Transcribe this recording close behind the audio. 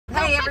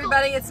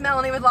everybody, it's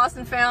Melanie with Lost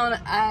and Found.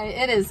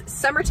 It is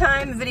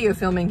summertime video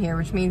filming here,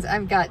 which means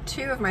I've got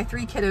 2 of my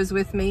 3 kiddos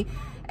with me,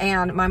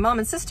 and my mom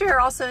and sister are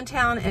also in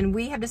town, and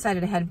we have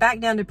decided to head back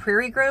down to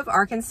Prairie Grove,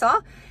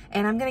 Arkansas,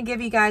 and I'm going to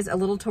give you guys a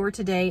little tour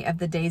today of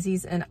the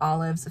Daisies and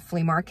Olives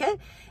flea market.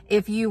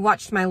 If you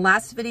watched my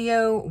last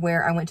video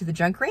where I went to the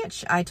junk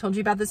ranch, I told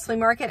you about this flea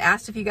market,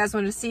 asked if you guys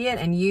wanted to see it,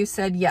 and you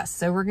said yes.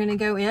 So we're going to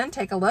go in,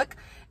 take a look,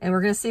 and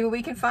we're going to see what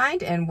we can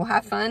find, and we'll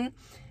have fun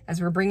as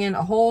we're bringing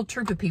a whole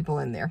troop of people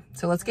in there.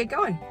 So let's get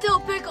going. Dill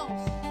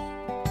pickles.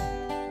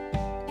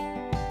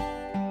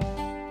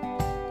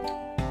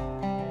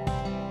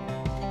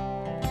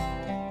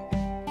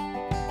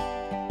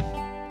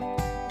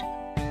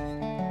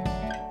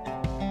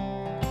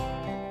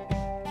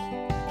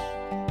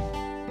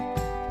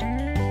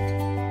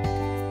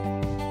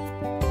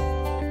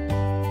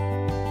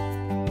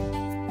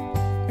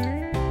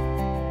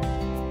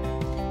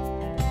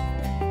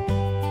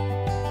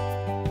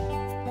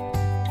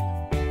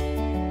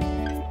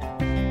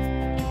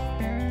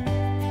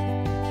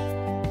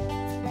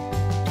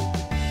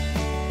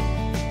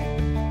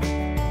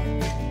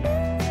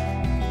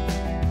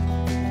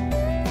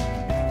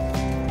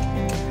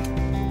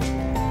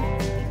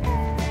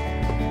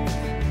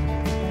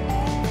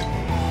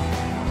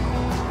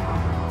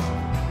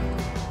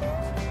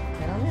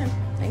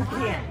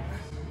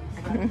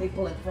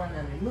 Pickle in front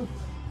of me.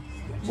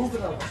 Move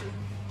it over.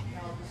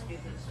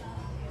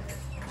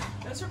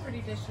 Those are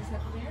pretty dishes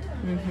up there.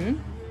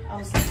 Mm-hmm. I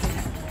was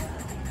thinking,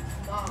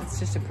 It's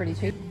just a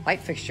pretty light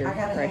fixture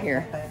right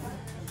here.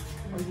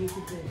 or you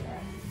could do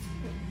that.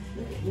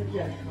 Look at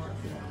your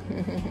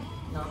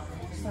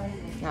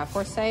Not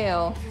for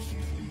sale.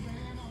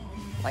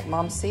 Like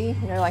Mom see,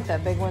 you know, like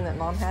that big one that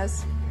Mom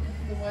has,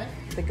 The what?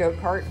 the goat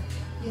cart.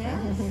 Yeah.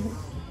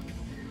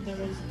 There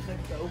is the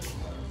goat.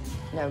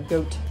 No,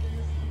 goat.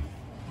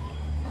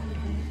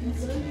 The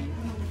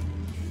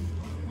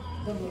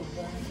little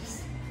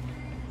birds.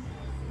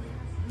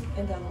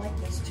 And I like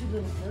those 2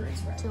 little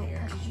birds right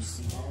there. Did you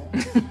see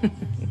that?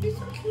 These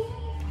are cute.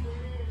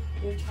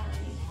 They're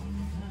tiny.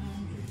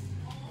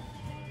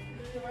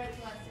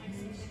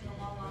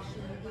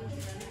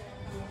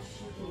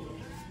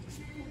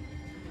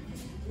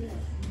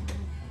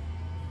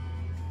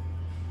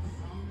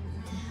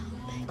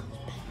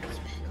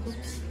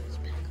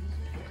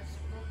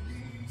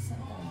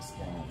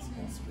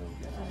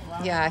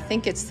 Yeah, I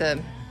think it's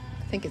the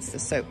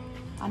soap.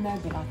 I know,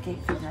 but I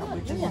can't figure out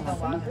which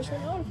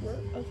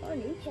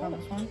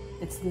one.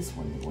 It's this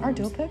one. The Our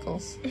dill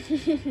pickles.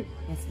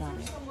 It's not.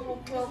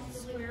 Little quilt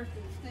square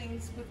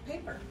things with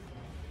paper.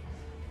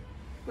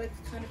 With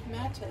kind of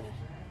matted.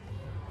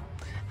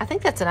 I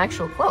think that's an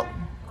actual quilt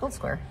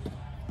square.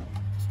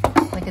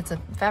 Like it's a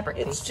fabric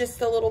It's piece.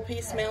 just a little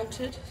piece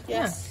mounted.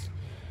 Yes.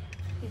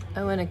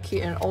 Oh, and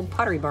an old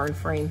Pottery Barn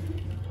frame.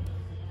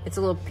 It's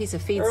a little piece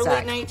of feed Early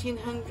sack.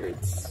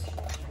 1900s.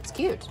 It's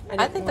cute.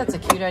 I think that's a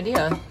cute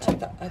idea.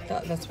 I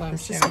thought that's why I'm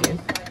This is showing cute.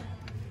 you.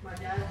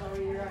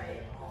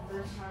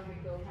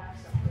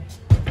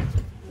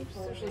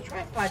 There's a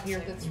tripod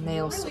here that's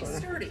Mail really store.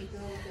 sturdy.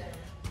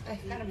 I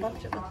kind of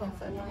bumped it with one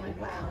foot. I'm like,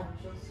 wow.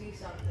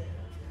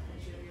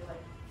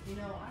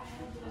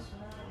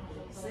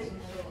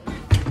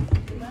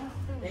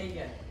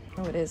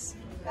 Oh, it is.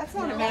 That's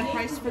not a bad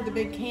price for the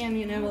big can.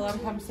 You know, a lot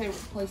of times say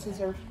places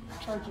are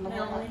charging a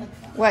lot.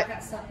 What?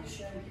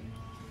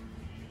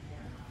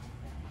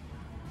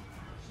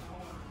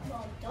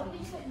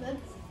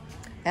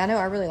 I know,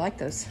 I really like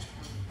those.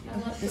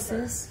 This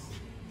is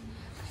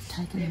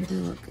taking a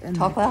book and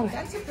Talk loud.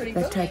 That's a pretty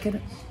they've good. taken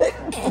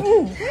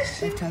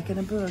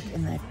a book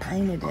and they've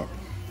painted it.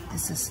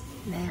 This is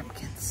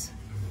napkins.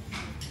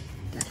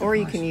 Or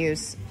you can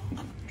use,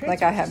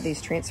 like I have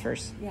these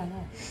transfers. Yeah, I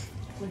know.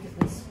 Look at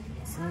this.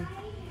 See?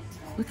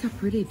 Look how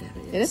pretty that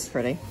is. It is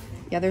pretty.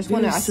 Yeah, there's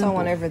Very one, I saw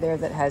one simple. over there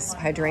that has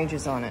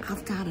hydrangeas on it.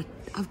 I've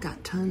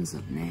got tons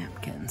of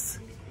napkins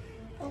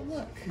Oh,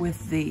 look.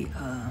 with the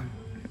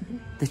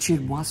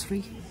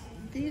chidwassery.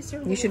 These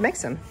are You should make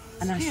some.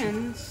 And I should.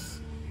 pins.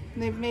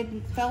 They've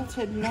made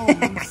felted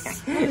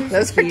gnomes.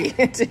 Those are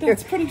cute too.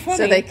 That's pretty funny.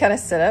 So they kind of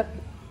sit up.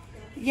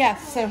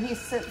 Yes, so he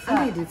sits I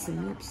up. needed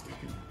some lipstick.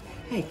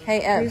 Hey,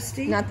 Hey,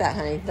 Christy, not that,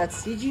 honey.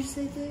 That's did you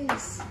see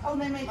this? Oh,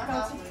 they make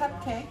felted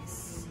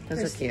cupcakes.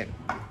 those are cute.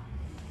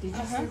 Did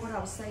you see what I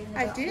was saying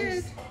I about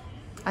did. this?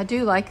 I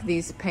do like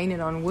these painted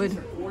on wood.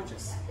 They're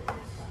gorgeous.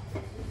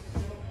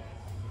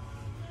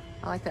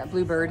 I like that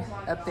bluebird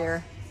up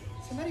there.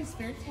 Somebody's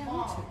very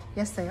talented.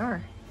 Yes, they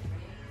are.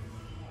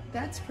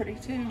 That's pretty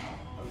too.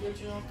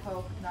 Original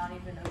Coke, not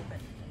even open.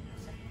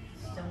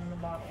 Still in the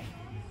bottle.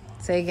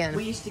 Say again.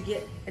 We used to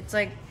get. It's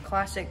like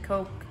classic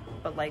Coke,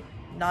 but like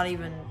not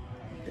even,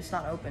 it's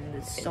not open.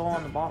 It's still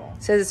on the bottle.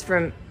 It says it's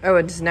from, oh,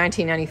 it's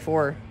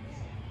 1994.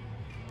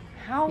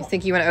 How? You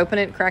think you want to open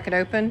it, crack it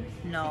open?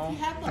 No. You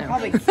have I like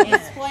probably a can't.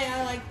 display.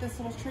 I like this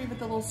little tree with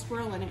the little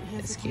squirrel in it. It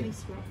has It's a kitty cute.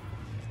 squirrel.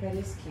 That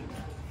is cute.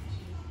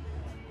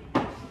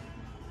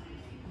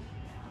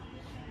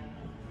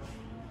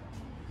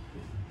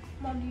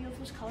 Mom, do you know what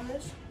this color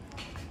is?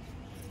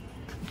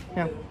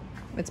 No,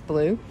 it's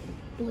blue.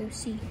 blue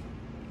sea.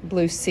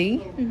 Blue sea?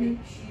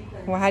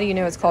 Mm-hmm. Well, how do you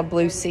know it's called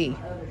blue sea?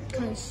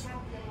 Because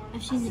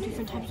I've seen the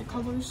different types of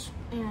colors,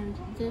 and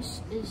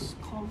this is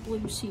called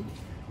blue sea.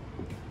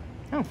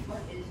 Oh,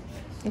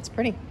 it's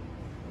pretty.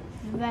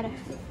 Nevada.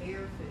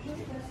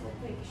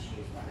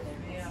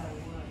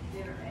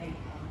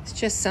 It's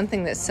just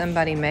something that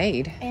somebody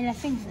made. And I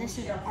think this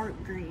is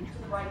art green.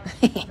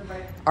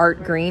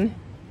 Art green?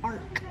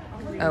 Arc.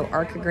 Oh,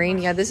 arc green.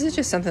 Yeah, this is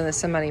just something that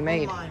somebody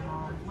made.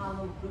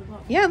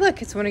 Yeah,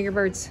 look, it's one of your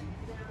birds.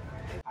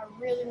 I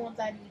really want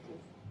that eagle.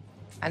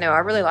 I know, I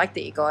really like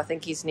the eagle. I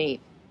think he's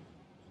neat.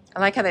 I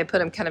like how they put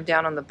him kind of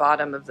down on the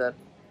bottom of the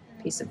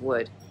piece of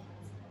wood.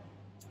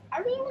 I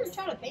really want to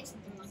try to paint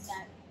something like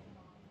that.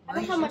 I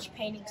don't have much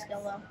painting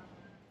skill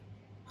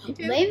though. You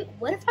do? Maybe,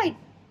 what if I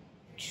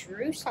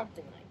drew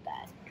something like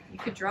that? You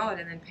could draw it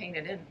and then paint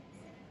it in.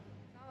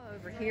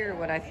 Over here,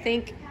 what I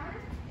think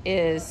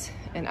is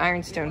an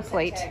ironstone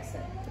plate.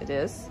 It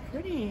is.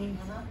 Pretty.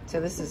 So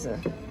this is a,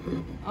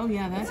 Oh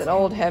yeah, that's it's an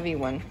old heavy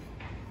one.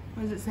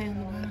 What does it say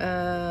on the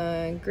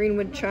back?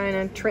 Greenwood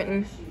China,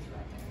 Trenton.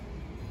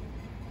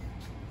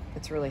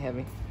 It's really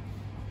heavy.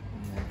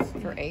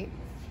 For 8.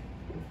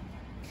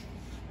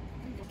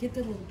 Get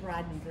the little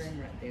bride and groom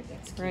right there.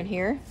 That's cute. Right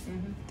here.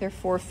 They're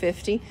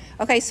 $4.50.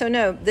 Okay, so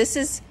no, this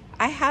is,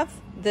 I have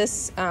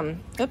this,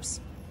 oops.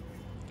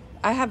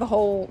 I have the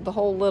whole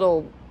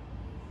little,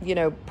 you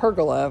know,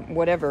 pergola,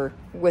 whatever,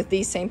 with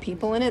these same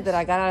people in it that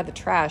I got out of the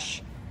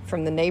trash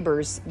from the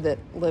neighbors that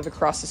live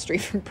across the street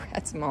from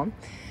Brad's mom.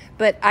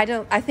 But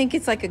I think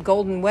it's like a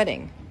golden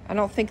wedding. I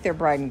don't think they're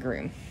bride and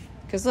groom.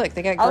 Because look,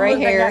 they got gray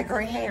hair. They got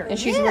gray hair. And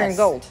she's wearing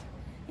gold.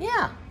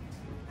 Yeah.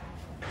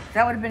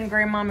 That would have been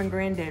grandmom and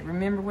granddad.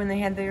 Remember when they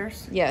had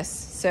theirs? Yes.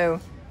 So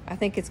I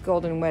think it's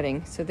golden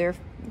wedding. So they're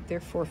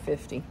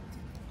 $4.50.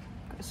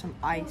 Got some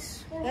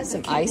ice. That's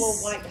Some a cute ice. little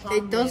white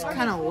It does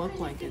kind of look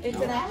like it. It's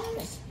though. an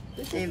ice.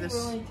 Davis.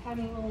 Really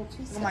tiny little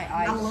Look at my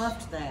I ice.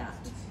 loved that.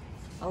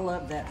 I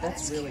love that.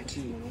 That's really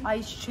cute.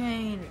 Ice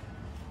chain.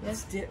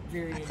 That's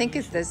very. I think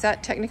is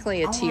that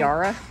technically a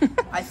tiara?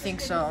 I think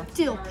so.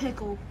 Dill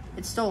pickle.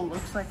 It still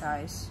looks like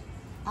ice.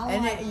 I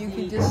And like it, you the,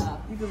 could just,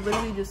 you could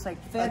literally just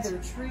like feather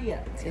tree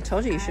up there. I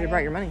told you should have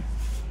brought your money.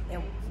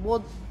 And,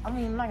 well, I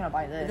mean, I'm not gonna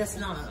buy But this. that's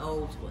not an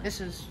old one.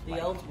 This is The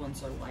like, old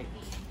ones are like.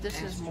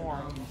 this is more.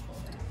 astronomical.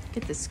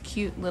 Get this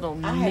cute little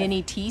I have-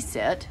 mini tea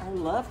set. I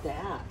love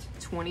that.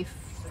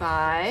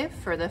 $25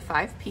 for the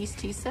 5-piece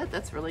tea set.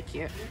 That's really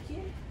cute.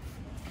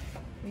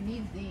 We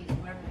need these.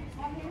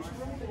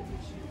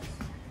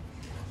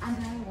 I know.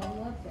 I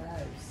love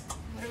those.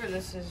 Whatever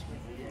this is.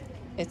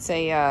 It's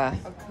a A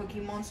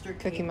Cookie Monster.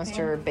 Cookie cake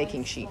Monster pan.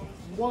 baking sheet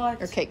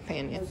What? or cake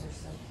pan. Yeah.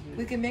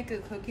 We can make a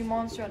Cookie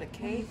Monster out of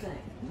cake.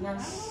 No.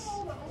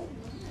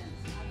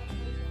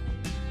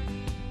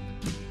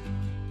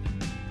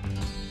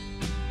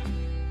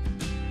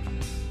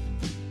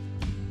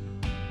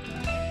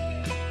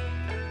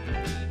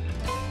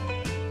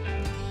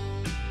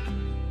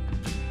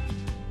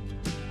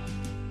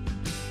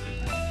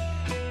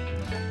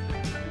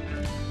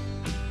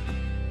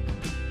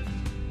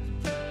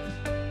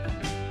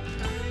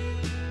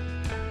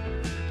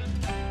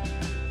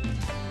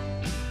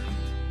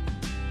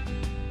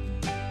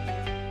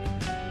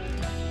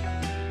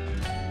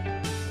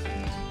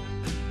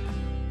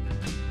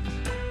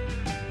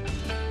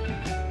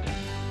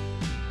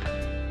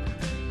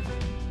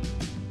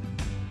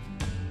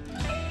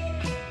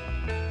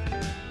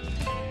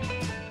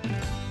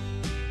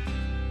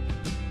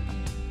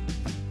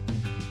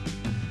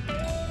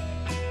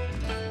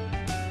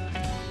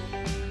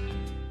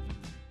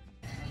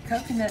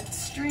 Coconut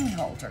string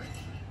holder.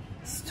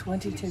 It's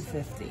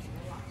 $22.50.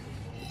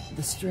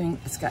 The string,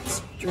 it's got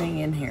string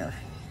in here.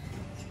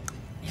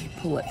 You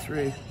pull it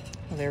through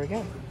Well, there we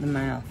go. the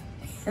mouth.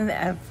 Isn't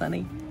that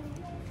funny?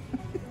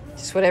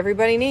 Just what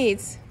everybody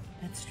needs.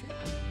 That's true.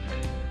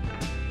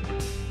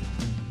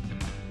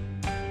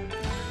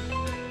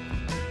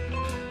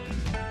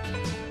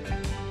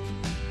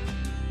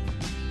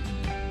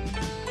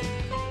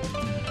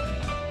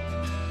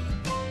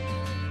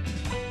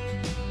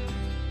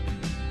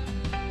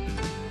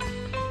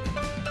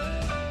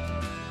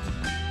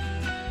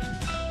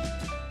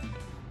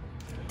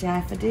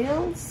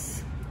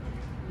 Daffodils,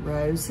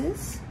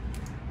 roses,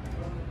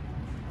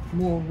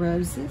 more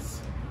roses,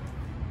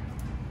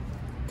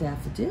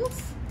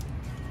 daffodils,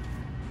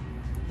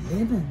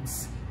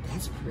 lemons.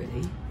 That's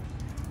pretty.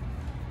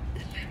 The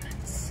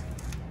lemons.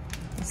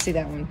 Let's see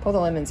that one. Pull the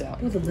lemons out.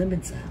 Pull the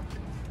lemons out.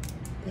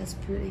 That's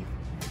pretty.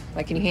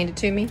 Like, can you hand it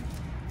to me?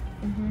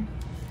 Mm-hmm.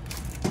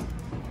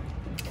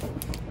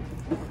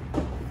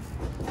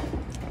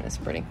 Oh, that's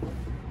pretty.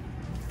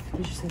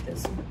 Did you see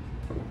this one?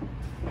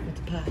 With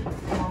the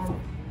pie.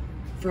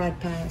 Fried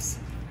pies.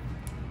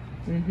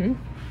 Mm-hmm.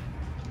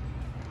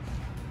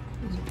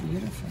 These are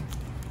beautiful.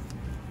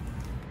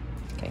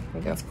 Okay, here we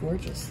go. That's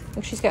gorgeous.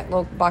 Look, she's got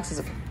little boxes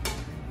of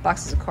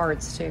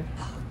cards too.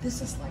 Oh,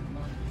 this is like my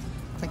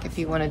Like if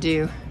you want to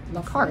do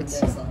cards.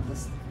 friend does all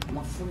this.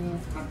 My friend,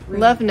 my friend.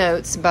 Love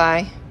Notes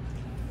by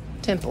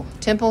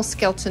Temple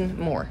Skelton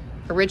Moore.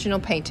 Original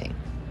painting.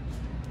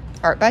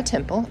 Art by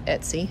Temple,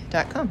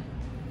 Etsy.com.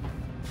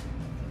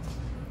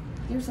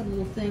 Here's a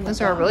little thing. Those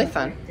are really right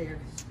fun. there,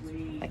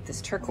 sweetie. Like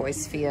this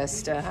turquoise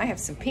Fiesta. I have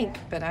some pink,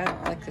 but I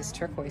like this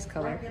turquoise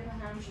color. Right there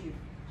behind you.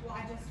 Well,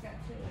 I just got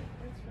to it.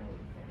 That's really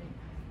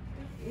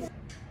pretty.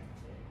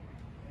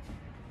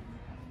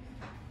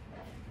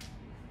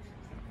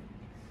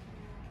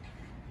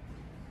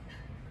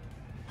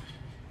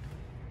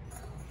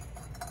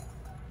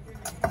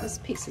 This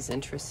piece is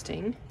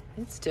interesting.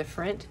 It's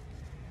different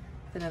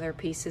than other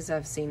pieces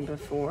I've seen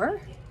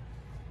before.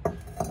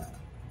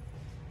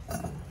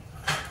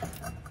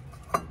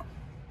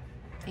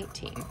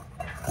 $18.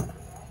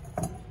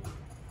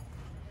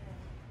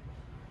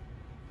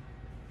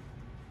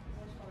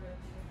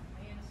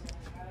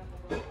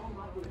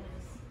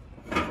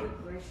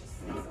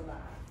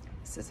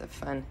 This is a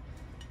fun,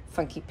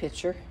 funky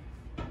picture.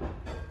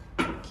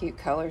 Cute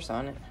colors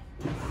on it.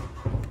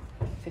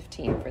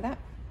 $15 for that.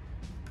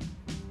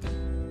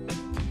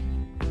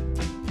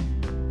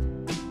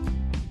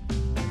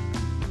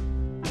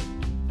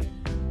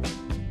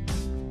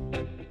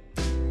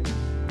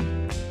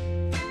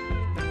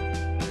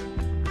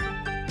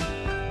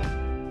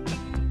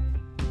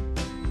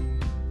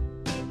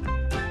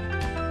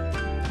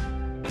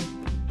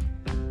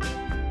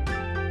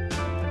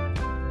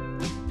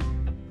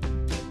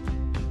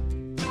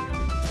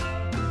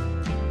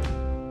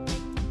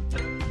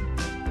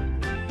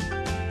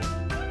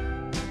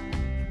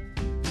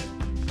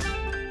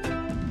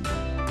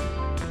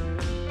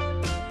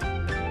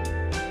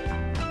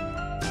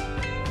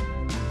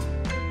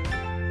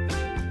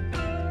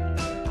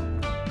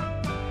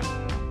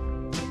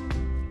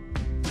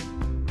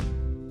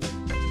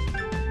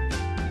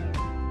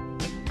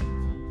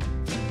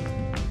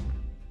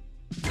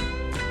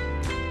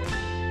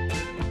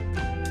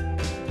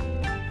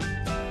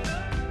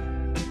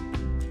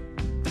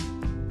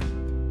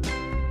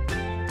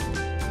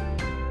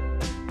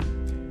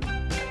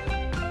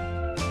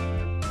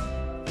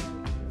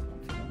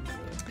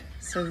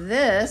 So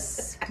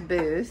this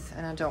booth,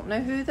 and I don't know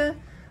who the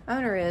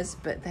owner is,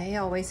 but they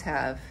always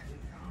have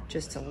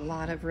just a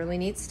lot of really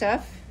neat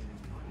stuff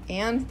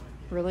and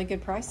really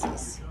good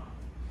prices.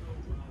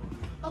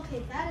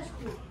 Okay, that is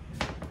cool.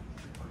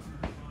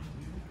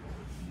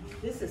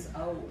 This is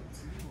old.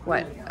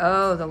 What?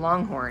 Oh, the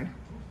Longhorn.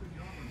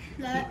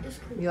 That is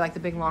cool. You like the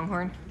big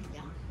Longhorn?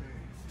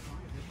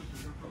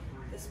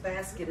 This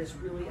basket is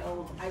really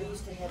old. I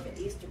used to have an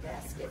Easter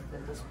basket,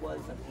 but this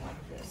wasn't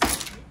like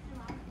this.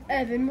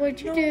 Evan, what'd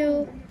you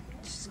do?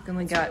 She's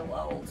only got Still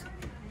old.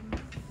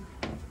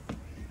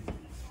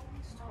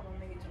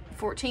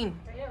 14.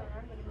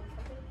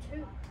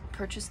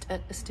 Purchased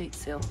at estate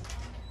sale.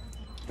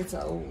 It's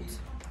old.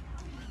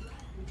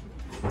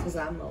 Because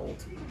I'm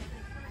old.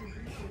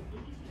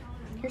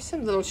 Here's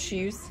some little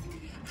shoes.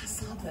 I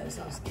saw those.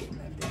 I was getting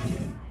them there.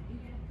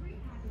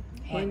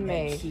 Aren't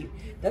they Handmade. cute?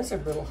 Those are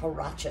little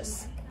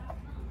huaraches.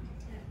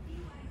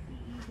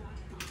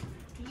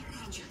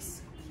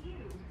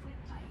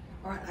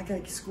 All right, I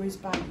gotta squeeze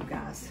by you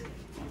guys.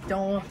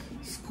 Don't.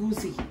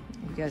 Scoozy.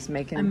 You guys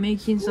making? I'm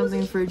making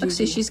something for Look,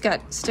 see, Gigi. she's got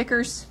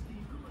stickers,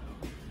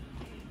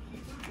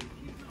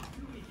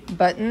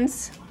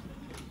 buttons,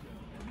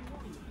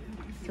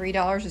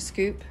 $3 a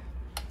scoop.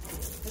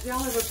 Have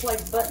y'all ever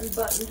played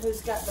button?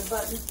 Who's got the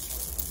button?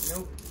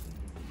 Nope.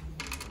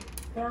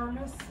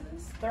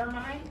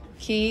 Thermite.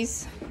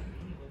 Keys,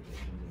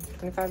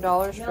 $25 for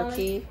Melanie,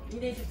 key. You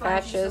need to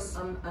find you Patches.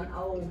 some, an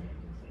old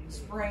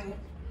spring,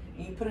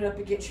 and you put it up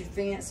against your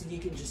fence, and you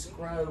can just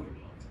grow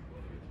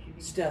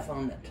stuff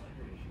on it.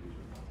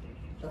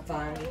 The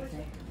fine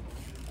thing.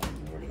 Oh,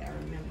 Lordy, I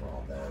remember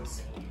all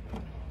those.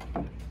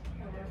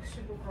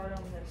 Super hard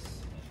on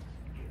this.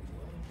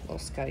 Little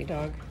Scotty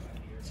dog.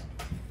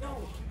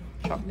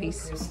 Chalk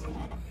piece.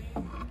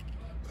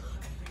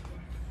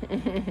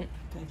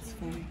 That's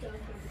funny.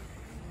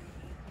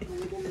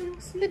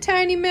 The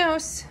tiny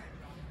mouse.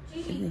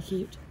 Isn't it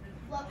cute?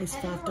 It's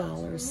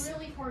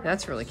 $5.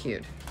 That's really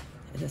cute.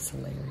 It is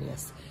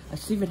hilarious. I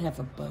should even have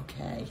a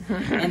bouquet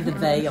and the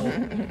veil.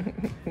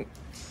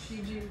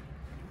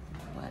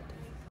 What?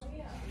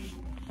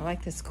 I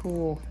like this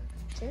cool.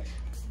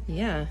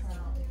 Yeah.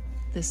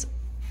 This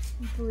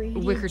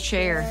Breeding wicker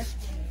chair.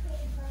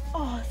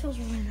 Oh, it feels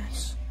really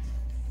nice.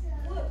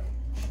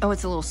 Oh,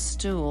 it's a little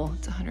stool.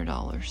 It's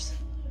 $100.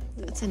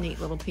 That's a neat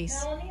little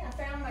piece. Melanie, I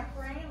found my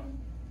crown.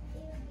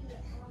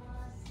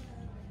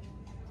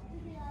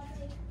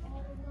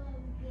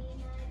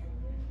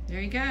 There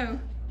you go.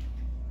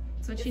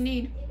 That's what you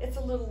need. It's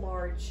a little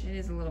large. It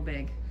is a little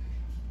big.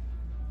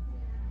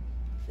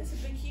 This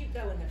would be cute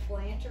though in the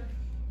planter.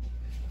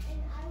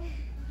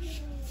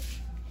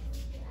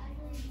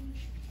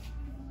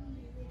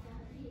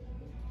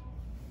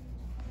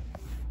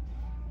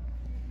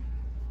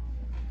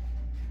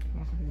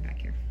 Welcome back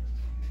here.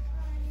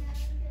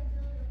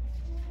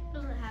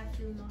 Doesn't have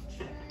too much.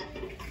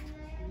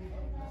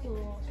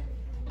 Cool.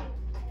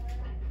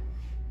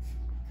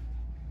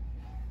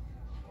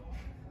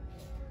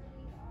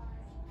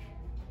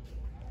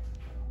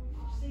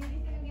 See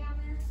anything down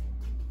there?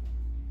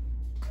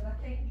 That I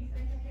think you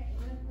think I can't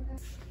live with that?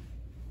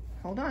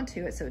 hold on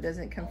to it so it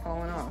doesn't come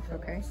falling off,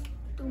 okay?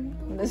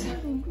 It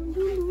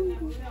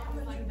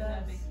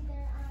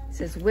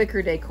says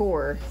wicker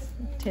decor,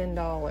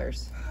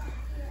 $10.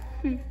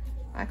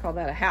 I call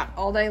that a hat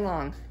all day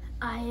long.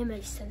 I am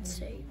a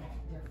sensei.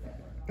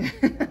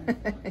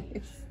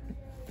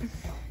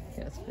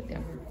 Let's put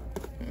down.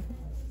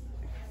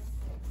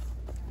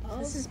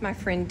 This is my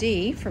friend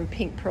Dee from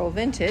Pink Pearl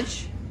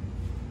Vintage.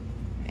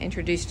 I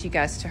introduced you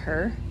guys to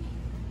her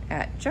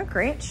at Junk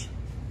Ranch.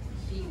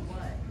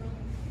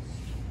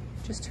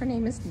 Just her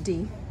name is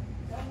Dee.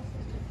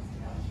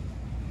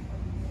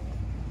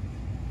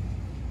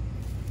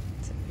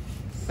 It's a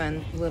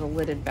fun little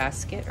lidded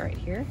basket right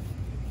here.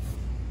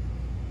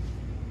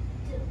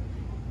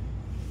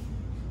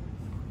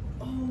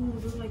 Oh,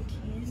 they're like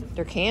candles.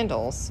 They're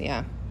candles,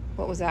 yeah.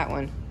 What was that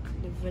one?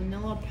 The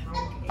vanilla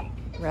pound cake.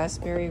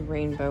 Raspberry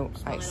rainbow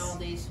ice. All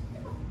these.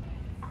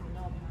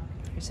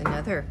 There's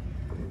another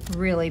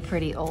really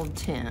pretty old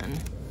tin.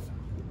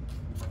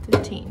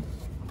 15.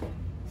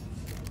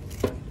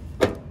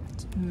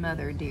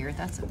 Mother dear,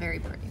 that's a very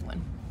pretty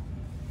one.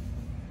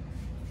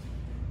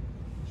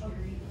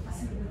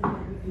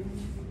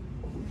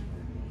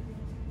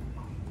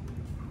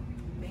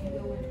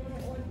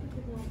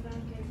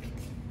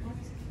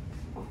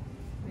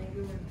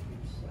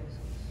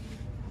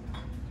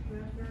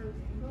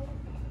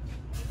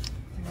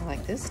 I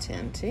like this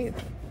tin too.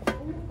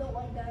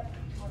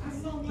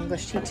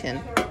 English tea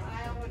tin.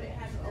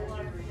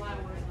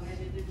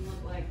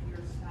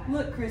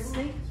 Look,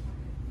 Christy.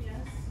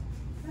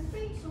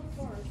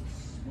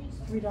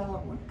 $3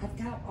 one.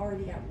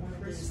 Already got one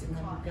of these, and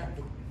then I've got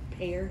the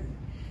pair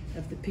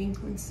of the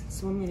pink ones.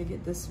 So I'm gonna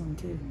get this one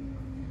too.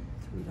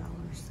 $3.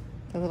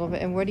 A little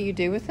bit. And what do you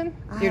do with them?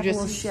 I have a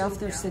little shelf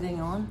they're sitting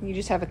on. You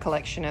just have a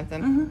collection of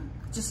them.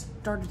 Just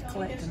started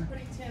collecting.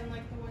 Pretty tin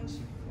like the ones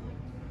you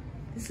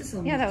This is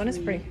only Yeah, that one is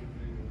 $3. pretty.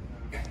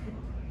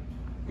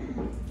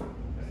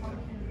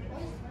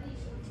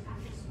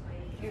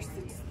 Here's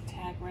the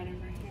tag right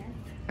over here.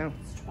 Oh,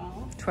 It's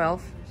 12.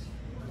 12.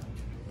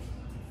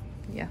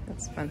 Yeah,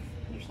 that's fun.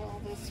 There's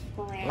all this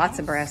brass. Lots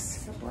of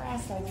brass. The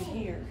brass over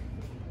here.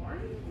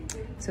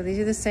 So these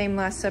are the same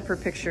Last Supper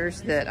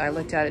pictures that I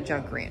looked at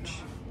Junk Ranch.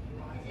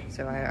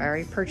 So I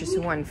already purchased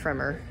one from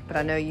her, but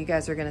I know you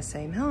guys are gonna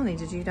say, Melanie,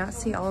 did you not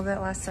see all of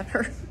that Last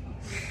Supper?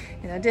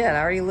 And I did. I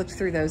already looked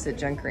through those at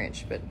Junk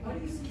Ranch, but You're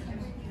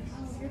fine.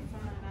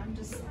 I'm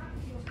just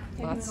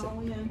taking lots it all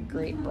of in.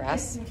 great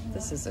brass.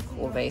 This is a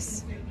cool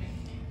vase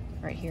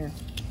right here.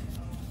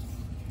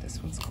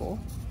 This one's cool.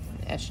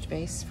 An etched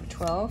vase for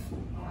 12.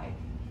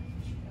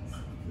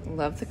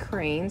 Love the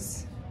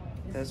cranes.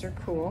 Those are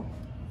cool.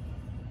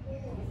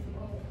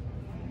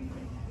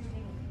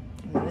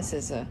 And this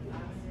is a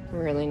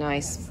really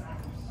nice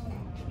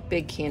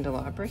big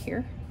candelabra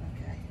here.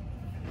 Okay.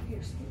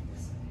 Here's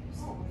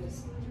all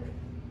this.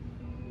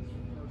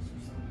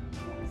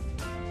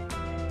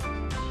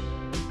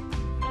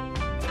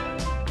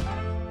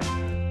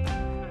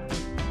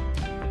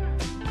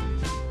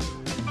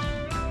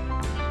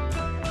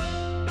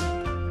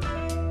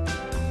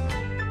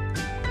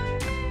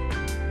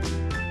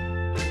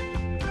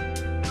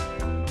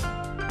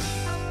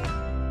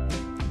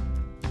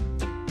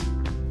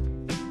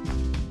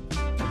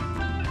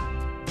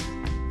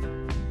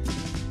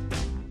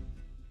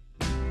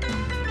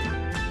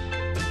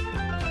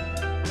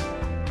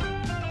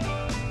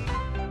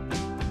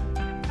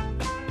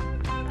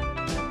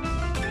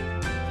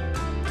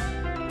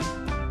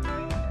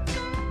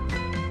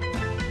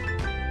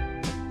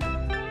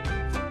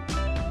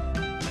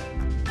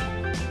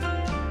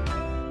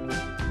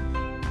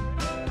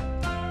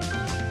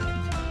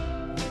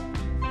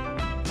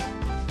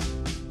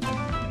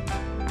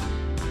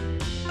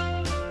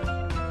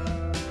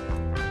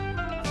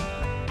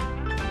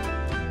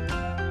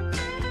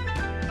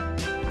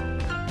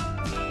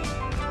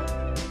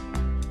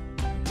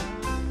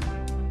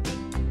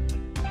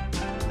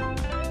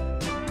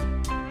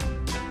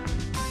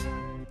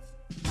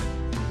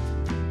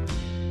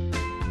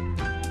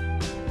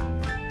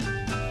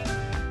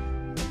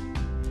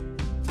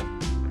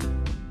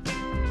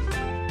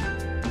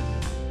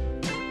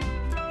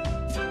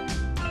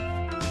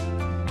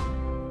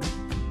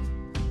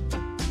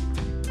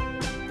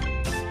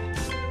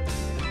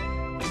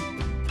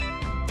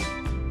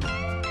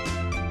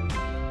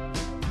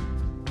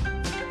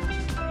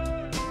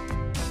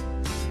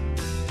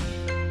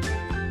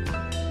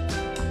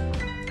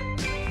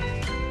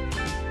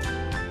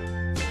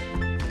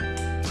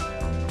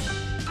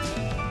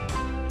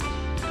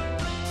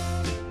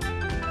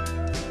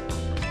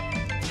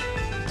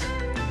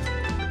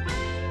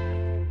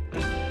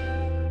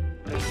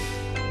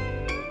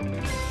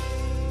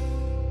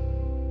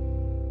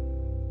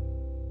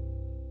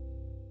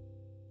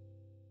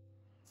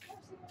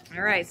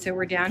 All right, so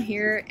we're down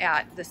here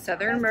at the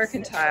Southern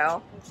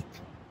Mercantile,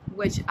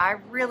 which I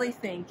really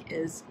think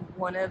is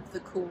one of the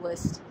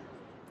coolest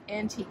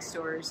antique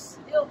stores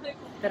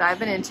that I've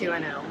been into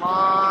in a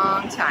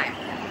long time.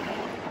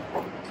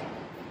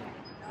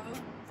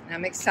 And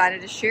I'm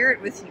excited to share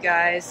it with you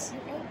guys.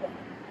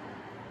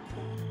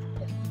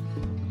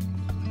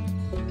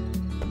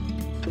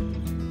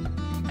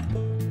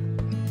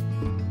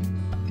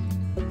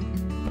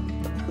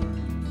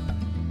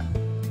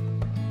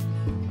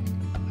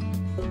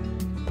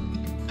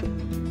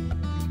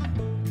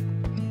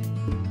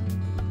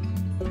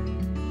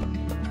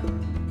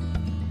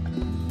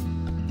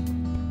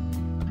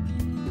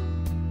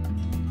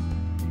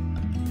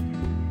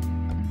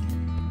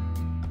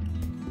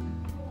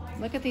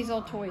 at these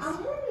old toys. I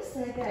wanted to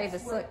say that.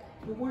 Davis, look.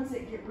 The ones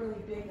that get really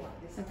big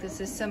like this. Look,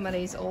 this is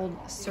somebody's old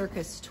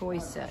circus toy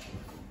set.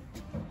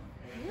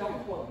 Don't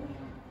quote me.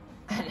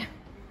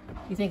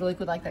 You think Luke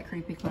would like that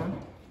creepy clown?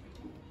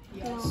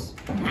 Yes.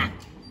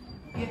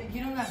 Get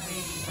him that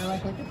baby. Or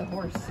like, look at the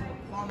horse.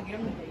 Mom, get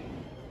him the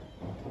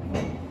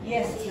baby.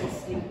 Yes,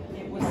 Christy.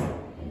 It was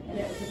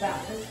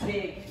about this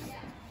big,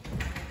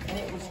 and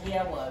it was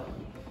yellow.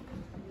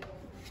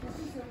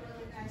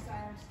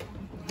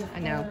 I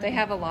know, they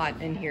have a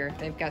lot in here.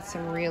 They've got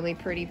some really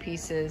pretty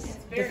pieces,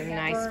 some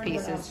nice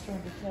pieces.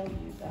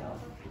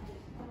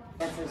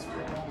 That's his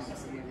real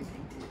and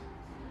everything too.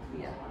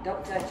 Yeah,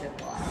 don't touch it,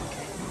 Black.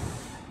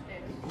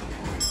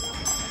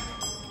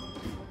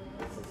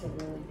 This is a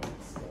really big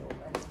still.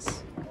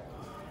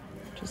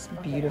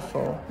 Just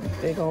beautiful.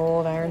 Big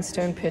old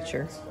ironstone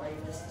pitcher.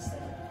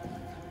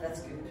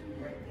 That's good.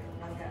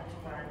 I've got to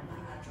find my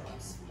eye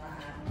drops.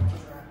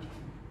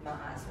 My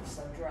eyes are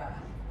so dry.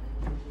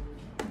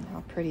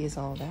 How pretty is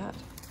all that?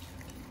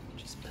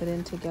 Just put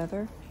in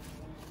together.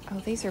 Oh,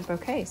 these are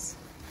bouquets.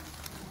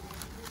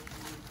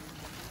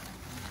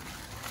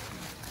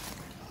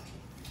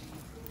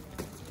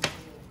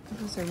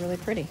 Those are really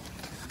pretty.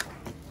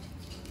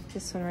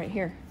 This one right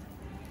here.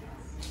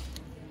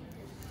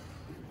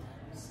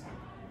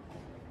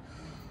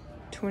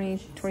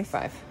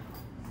 25.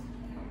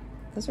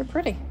 Those are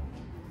pretty.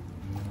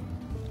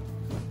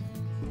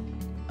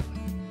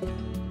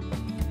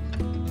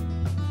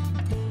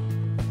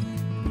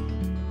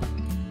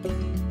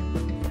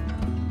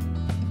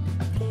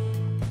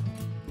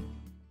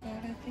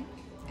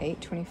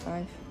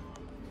 $8.25.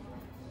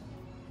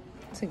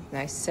 It's a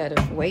nice set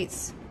of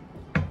weights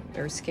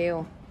or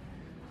scale.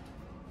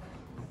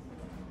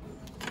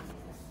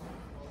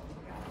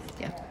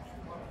 Yeah.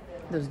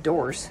 Those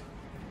doors.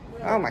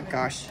 Oh my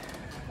gosh.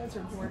 Those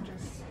are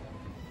gorgeous.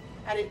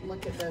 I didn't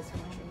look at those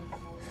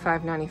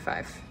much.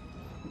 $5.95.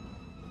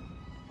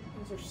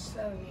 Those are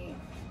so neat.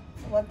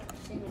 I love to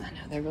see them. I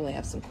know, they really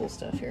have some cool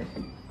stuff here.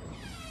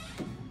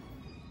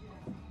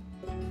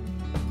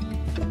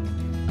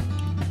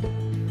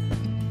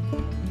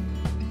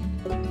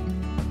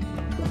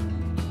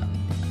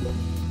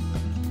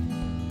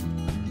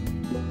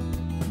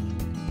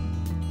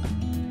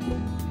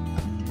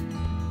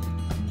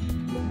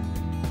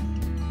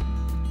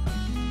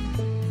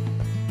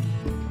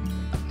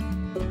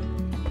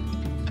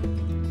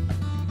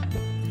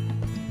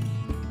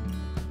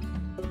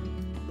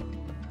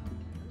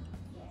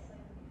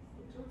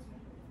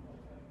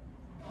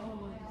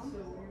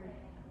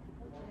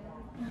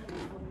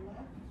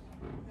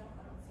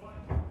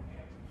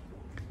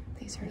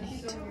 These are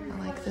neat. I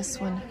like this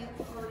one.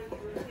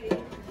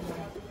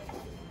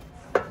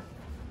 The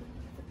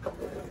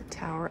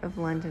Tower of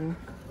London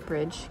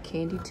Bridge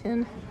candy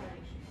tin.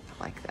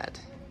 I like that.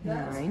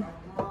 9.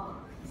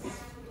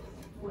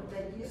 What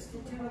they used to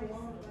do a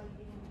long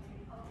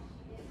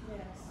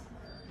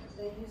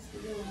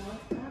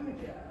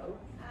ago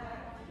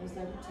was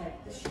they would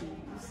take the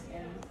shoes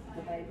and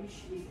the baby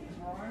shoes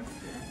and arms,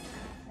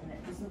 and it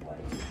was a way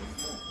to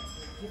just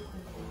give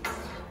them these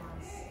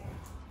nice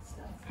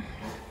stuff.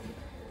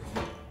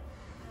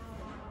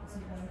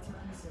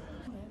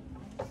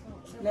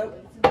 Nope.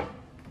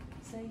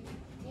 See?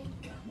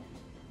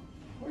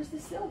 Where's the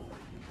silver?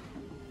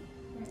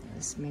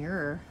 This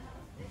mirror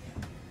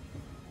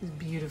is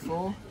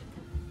beautiful.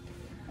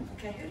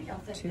 Okay, who do y'all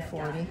think $2.40.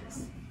 that guy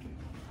is?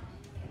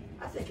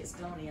 I think it's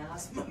Donny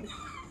Osmond.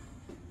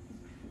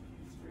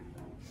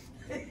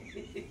 Who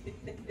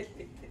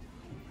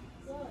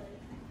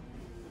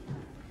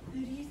do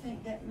you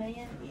think that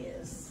man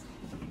is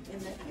in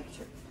that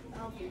picture?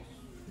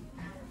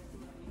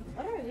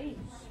 What are these?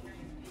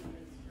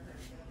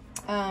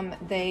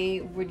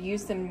 They would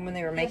use them when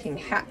they were making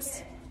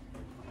hats.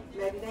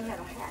 Maybe they had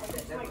a hat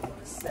that they were going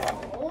to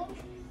sell.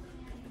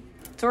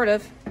 Sort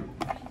of.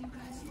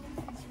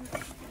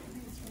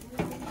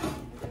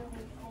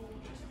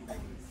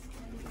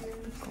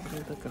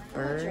 Golden Book of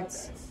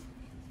Birds.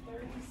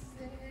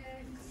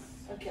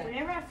 Okay.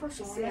 Whenever I first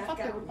saw them, I thought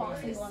they were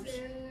boxing gloves.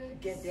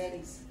 Get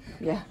Daddy's.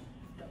 Yeah.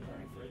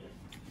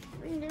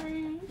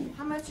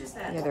 How much is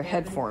that? Yeah, they're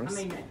head forms.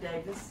 I mean, at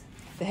Davis.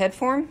 The head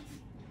form?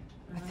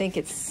 I think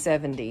it's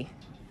 $70.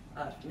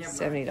 Never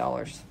mind.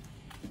 $70.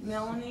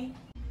 Melanie,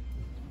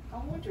 I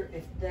wonder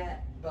if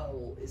that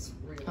bowl is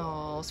real.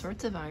 All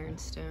sorts of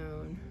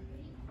ironstone.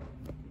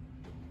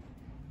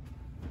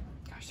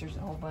 Gosh, there's a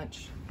whole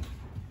bunch.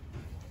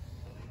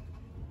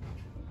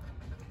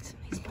 Some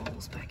of these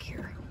bowls back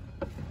here.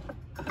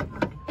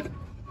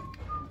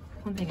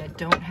 One thing I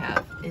don't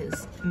have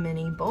is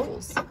mini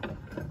bowls.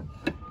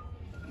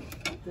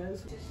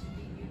 Those.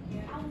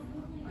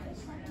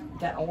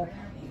 That old.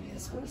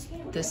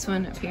 This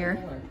one up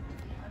here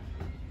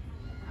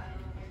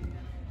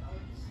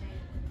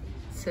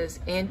says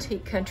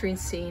antique country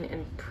scene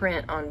and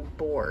print on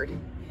board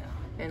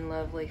in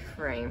lovely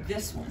frame.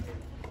 This one.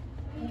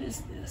 What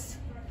is this?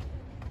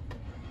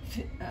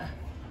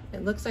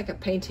 It looks like a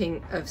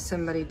painting of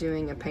somebody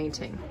doing a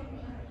painting.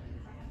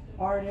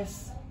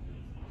 Artist.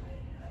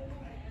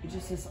 It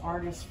just says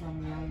artist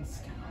from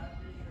Youngstown.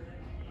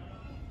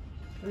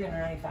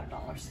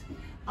 $395.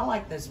 I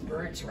like those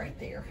birds right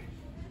there.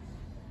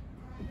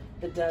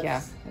 The doves.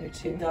 Yeah, I do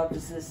too. The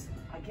doves is,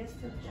 I guess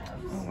they're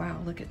doves. Oh wow,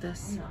 look at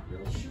this. I'm not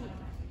really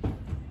sure.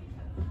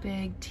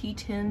 Big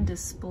T10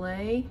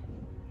 display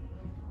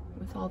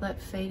with all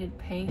that faded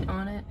paint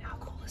on it. How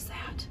cool is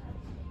that?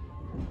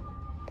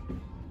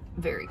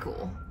 Very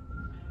cool.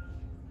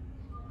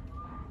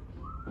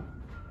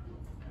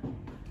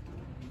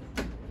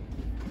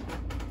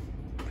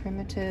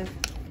 Primitive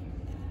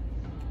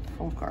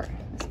folk art.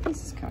 This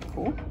piece is kind of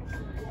cool.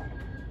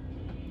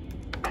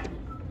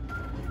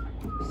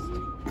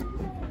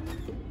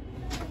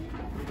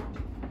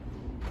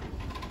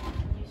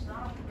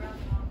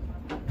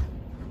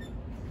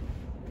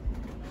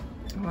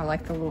 Oh, I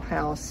like the little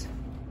house.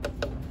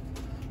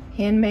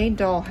 Handmade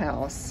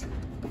dollhouse.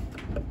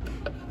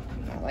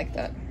 I like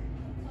that.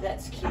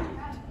 That's cute.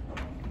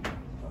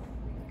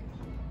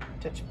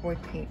 Dutch Boy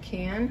paint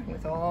can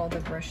with all the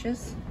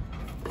brushes.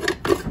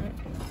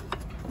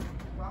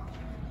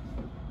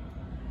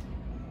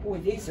 Boy,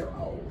 these are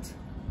old.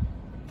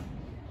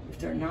 If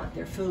they're not,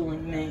 they're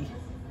fooling me.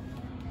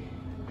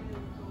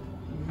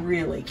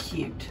 Really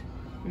cute.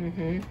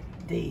 Mm-hmm.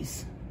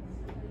 These.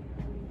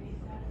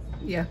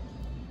 Yeah.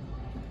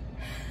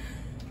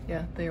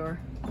 Yeah, they are.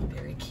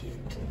 Very cute.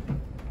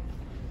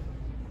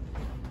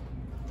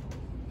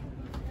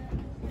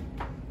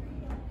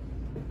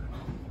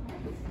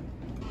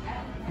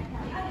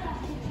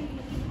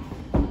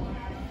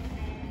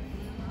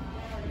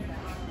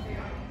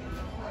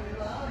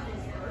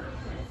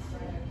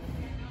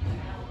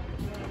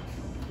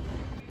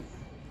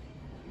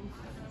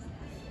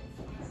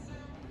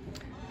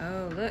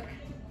 Oh, look.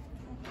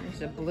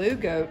 There's a blue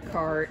goat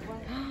cart.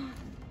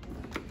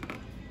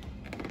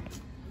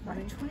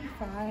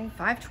 $5.25.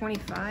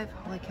 $5.25?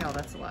 Holy cow,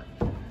 that's a lot.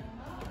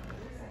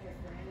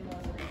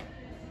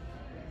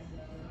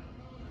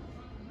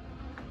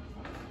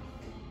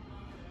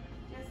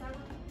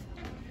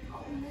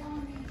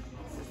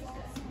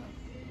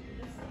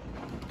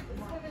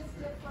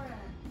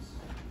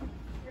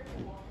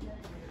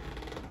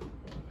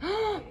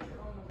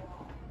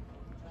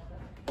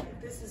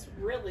 This is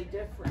really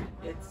different.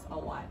 It's a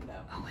lot though.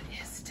 Oh, it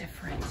is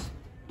different.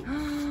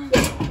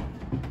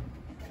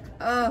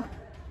 Oh.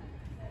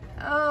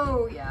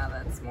 Oh, yeah,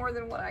 that's more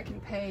than what I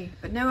can pay.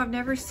 But no, I've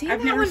never seen that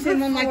one before. I've never seen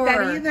one like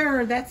that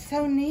either. That's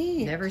so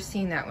neat. Never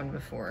seen that one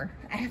before.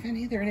 I haven't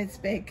either, and it's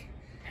big.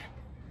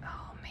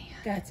 Oh, man.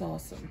 That's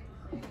awesome.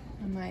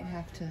 I might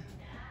have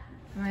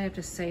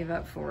to save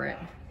up for it.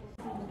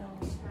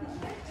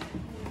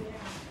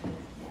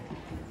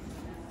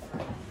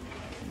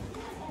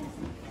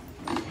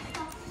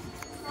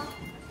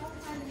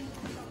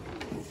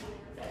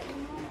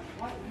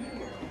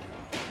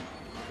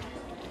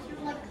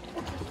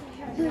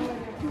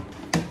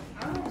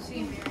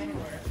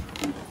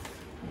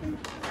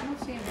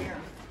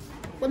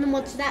 Well, then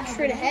what's that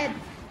straight ahead?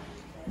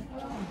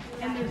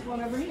 And there's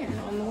one over here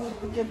on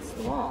the against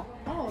the wall.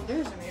 Oh,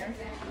 there's a mirror.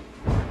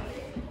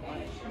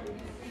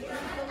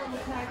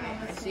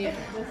 I see it.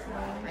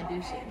 I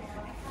do see it.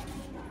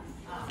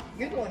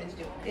 You're the one who's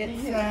doing it.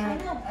 It's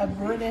a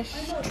British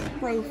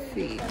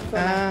trophy from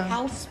a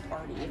house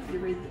party, if you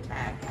read the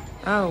tag.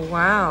 Oh,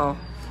 wow.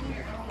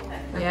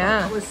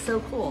 Yeah. That was so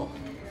cool.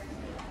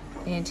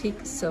 Antique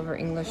silver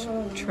English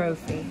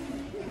trophy.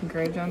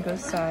 Engraved on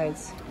both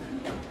sides.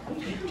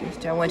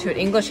 Just I went to an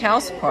English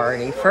house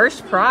party.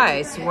 First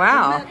prize.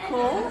 Wow. Isn't that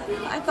cool?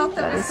 I thought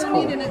that was is so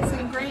cool. neat, and it's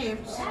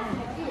engraved.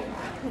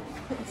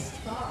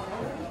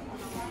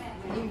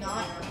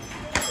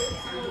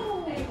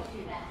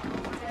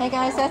 Hey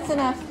guys, that's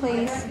enough,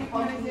 please.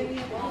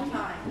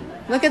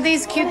 Look at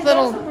these cute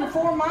little.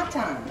 Before my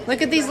time.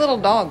 Look at these little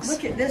dogs.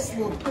 Look at this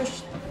little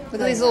push.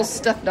 Look at these little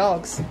stuffed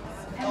dogs.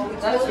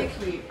 Those are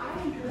cute.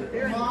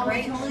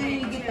 Great.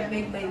 You get the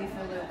big baby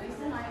for the.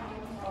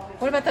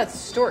 What about that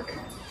stork?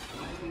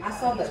 I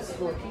saw that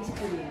stork. He's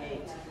pretty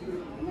neat.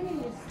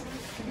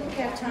 Look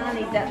how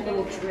tiny that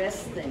little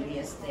dress thing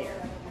is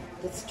there.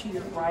 That's to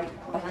your right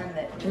behind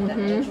that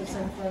entrance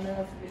in front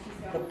of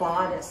the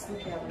bodice.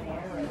 Look how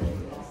narrow it is.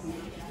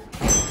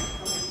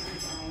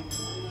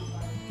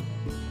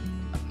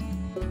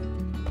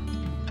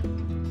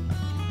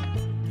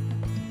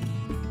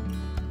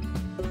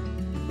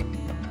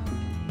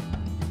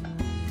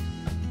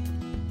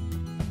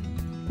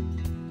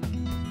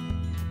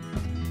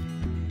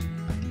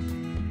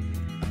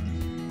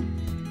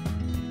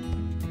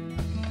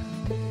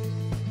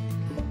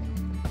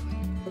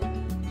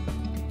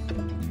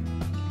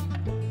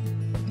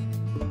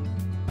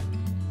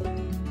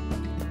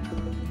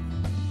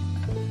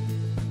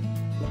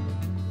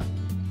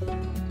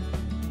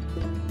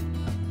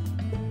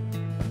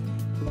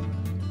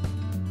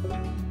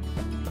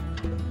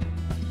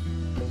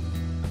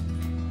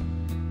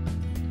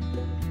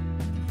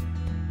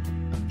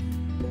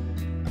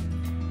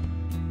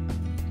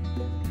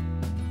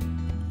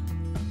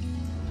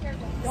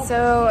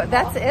 So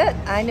that's it.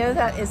 I know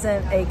that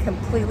isn't a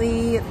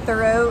completely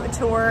thorough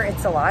tour.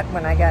 It's a lot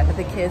when I got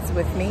the kids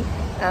with me.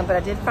 but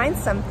I did find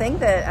something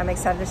that I'm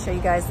excited to show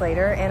you guys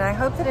later, and I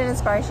hope that it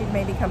inspires you to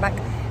maybe come back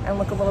and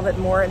look a little bit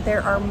more.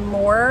 There are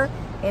more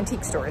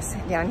antique stores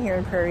down here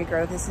in Prairie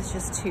Grove. This is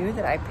just 2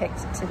 that I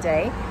picked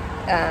today,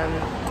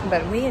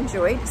 but we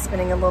enjoyed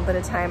spending a little bit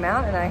of time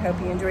out, and I hope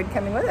you enjoyed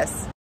coming with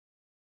us.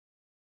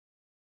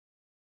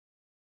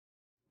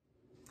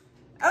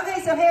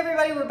 Okay, so hey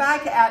everybody, we're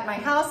back at my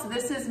house.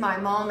 This is my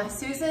mom,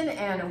 Susan,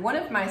 and one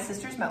of my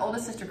sisters, my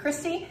oldest sister,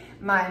 Christy.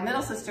 My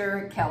middle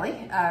sister,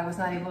 Kelly, was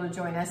not able to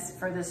join us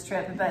for this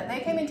trip, but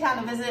they came in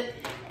town to visit,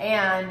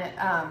 and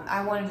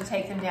I wanted to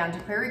take them down to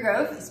Prairie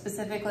Grove,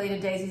 specifically to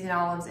Daisies and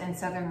Olives and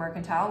Southern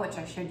Mercantile, which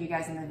I showed you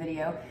guys in the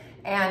video.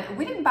 And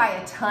we didn't buy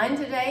a ton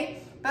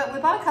today, but we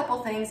bought a couple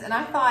things, and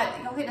I thought,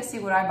 you'll get to see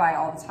what I buy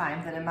all the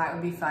time, that it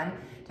would be fun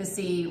to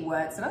see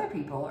what some other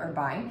people are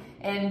buying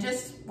and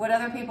just what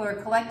other people are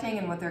collecting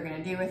and what they're going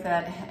to do with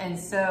it. And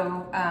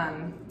so,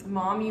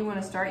 Mom, you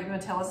want to start? You want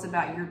to tell us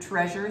about your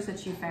treasures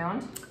that you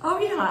found? Oh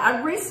yeah,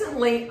 I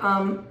recently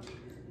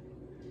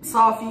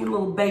saw a few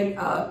little baby,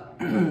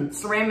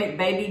 ceramic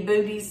baby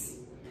booties.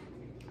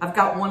 I've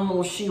got one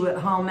little shoe at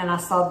home, and I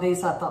saw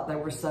these. I thought they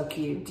were so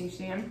cute. Do you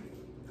see them?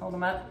 Hold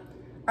them up.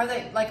 Are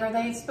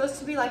they supposed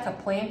to be like a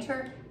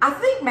planter? I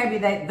think maybe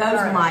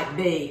those might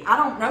be. I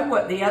don't know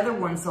what the other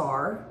ones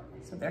are.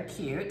 So they're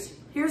cute.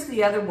 Here's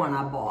the other one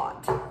I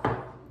bought.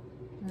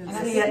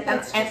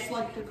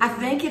 I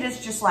think it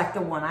is just like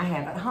the one I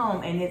have at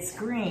home, and it's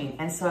green.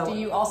 And so, do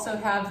you also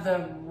have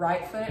the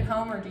right foot at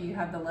home, or do you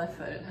have the left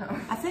foot at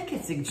home? I think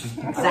it's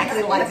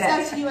exactly like that.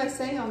 It says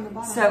USA on the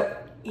bottom. So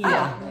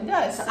yeah, it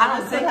does. So I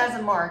don't think it has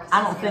a mark.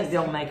 I don't think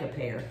they'll make a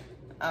pair.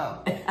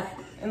 Oh,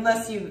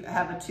 unless you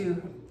have a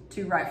two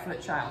right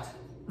foot child.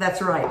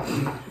 That's right.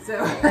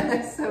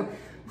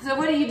 So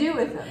what do you do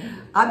with them?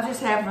 I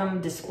just have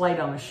them displayed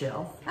on a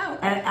shelf. Oh,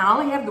 okay. And I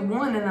only have the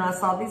one, and then I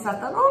saw these. I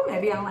thought, oh,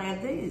 maybe I'll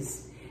add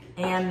these.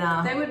 And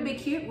they would be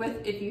cute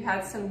with if you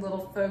had some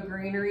little faux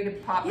greenery to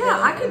pop.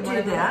 Yeah, I could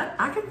do that.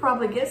 I could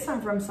probably get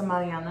some from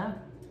somebody I know.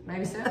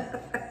 Maybe so.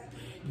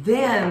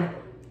 Then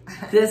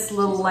this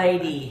little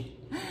lady,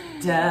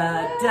 it's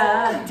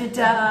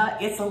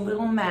a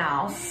little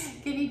mouse.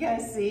 Can you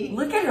guys see?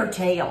 Look at her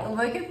tail.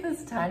 Look at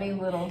this tiny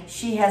little.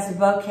 She has a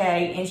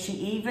bouquet, and she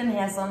even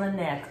has on a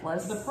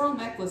necklace. The pearl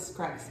necklace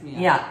cracks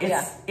me up.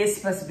 Yeah, it's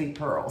supposed to be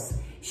pearls.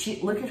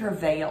 Look at her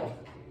veil.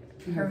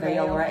 Her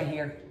veil right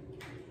here.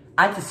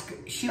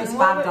 She was $5. She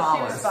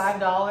was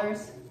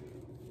 $5.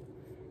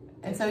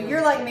 And so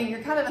you're like me,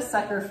 you're kind of a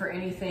sucker for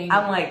anything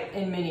I'm like,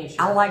 in miniature.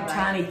 I like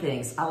tiny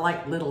things. I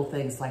like little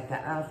things like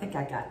that. I think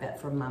I got that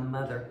from my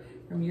mother,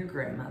 from your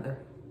grandmother.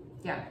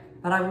 Yeah.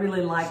 But I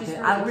really liked it.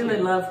 I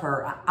really love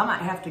her. I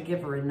might have to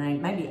give her a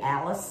name. Maybe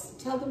Alice.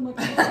 Tell them what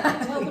you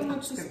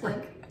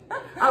spent.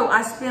 Oh,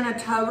 I spent a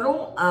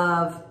total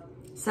of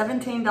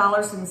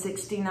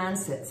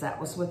 $17.69.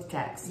 That was with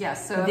tax. Yeah,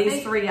 so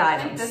these 3 items. I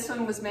think this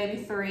one was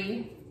maybe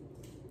 3,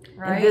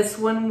 right? And this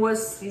one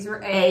was these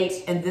were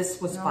 8, and this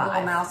was 5. The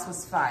little mouse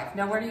was 5.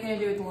 Now, what are you going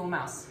to do with the little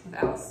mouse with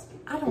Alice?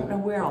 I don't know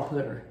where I'll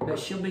put her, but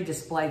she'll be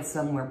displayed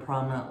somewhere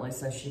prominently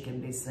so she can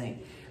be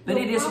seen. But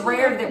it is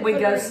rare that we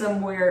go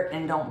somewhere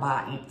and don't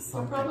buy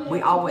something.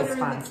 We always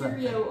find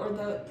something. Or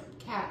the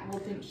cat will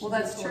think she's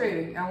that's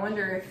true. I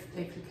wonder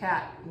if your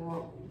cat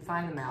will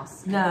find the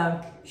mouse.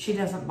 No, she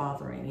doesn't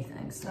bother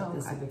anything, so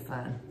this will be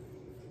fun.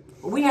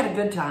 We had a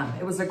good time.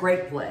 It was a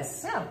great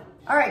place. Yeah.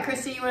 All right,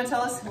 Christy, you want to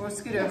tell us? We'll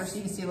scoot over so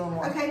you can see a little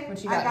more. Okay.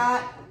 What you got? I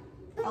got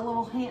a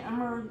little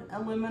hammered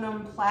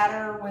aluminum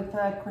platter with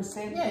a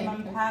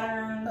chrysanthemum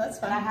pattern. That's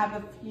fun. And I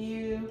have a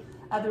few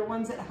other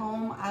ones at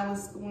home. I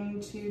was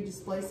going to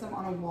display some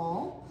on a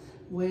wall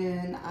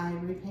when I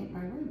repaint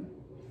my room.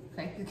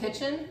 Okay, your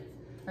kitchen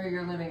or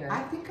your living room?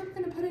 I think I'm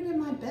going to put it in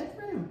my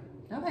bedroom.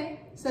 Okay.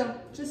 So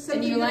just so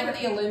and you like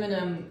the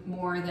aluminum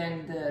more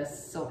than the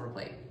silver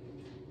plate?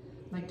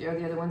 Like are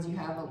the other ones you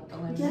have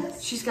aluminum?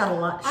 Yes. She's got a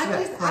lot. I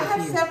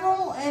have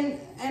several, and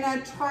I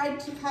tried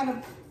to kind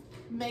of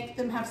make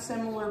them have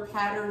similar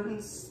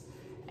patterns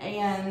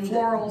and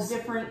florals.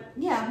 Different,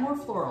 more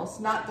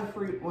florals, not the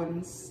fruit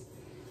ones.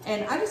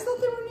 And I just thought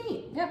they were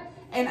neat. Yep.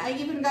 And I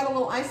even got a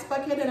little ice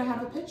bucket, and I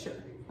have a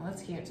pitcher. Oh,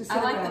 that's cute.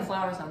 I like the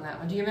flowers on that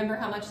one. Do you remember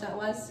how much that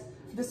was?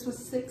 This was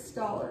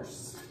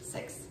 $6.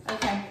 6.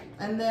 Okay.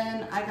 And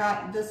then I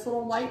got this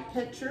little light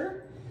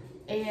pitcher,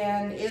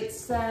 and it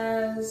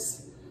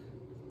says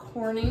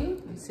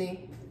Corning. Let's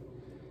see.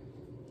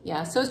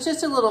 Yeah, so it's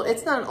just a little,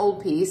 it's not an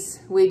old piece,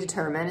 we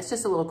determined. It's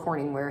just a little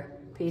Corningware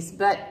piece,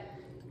 but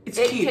it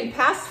can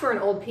pass for an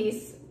old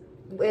piece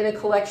in a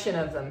collection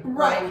of them.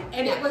 Right.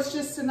 And it was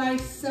just a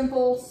nice,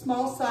 simple,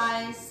 small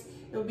size.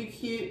 It would be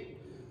cute.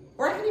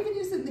 Or I can even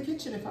use it in the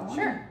kitchen if I want.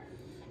 Sure.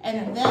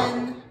 And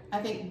then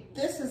I think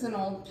this is an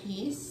old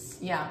piece.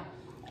 Yeah.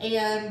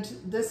 And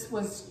this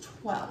was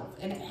 12.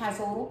 And it has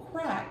a little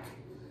crack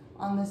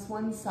on this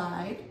one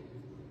side.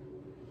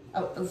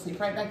 Oh, let's see,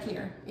 right back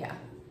here. Yeah.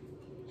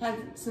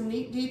 Had some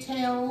neat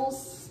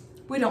details.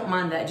 We don't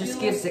mind that. It just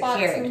gives it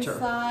character.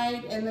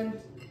 Inside, and then,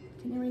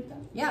 can you read that?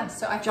 Yeah,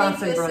 so I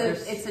think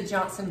it's a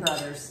Johnson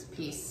Brothers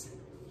piece.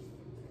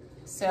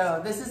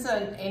 So this is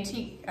an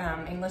antique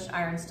English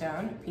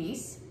ironstone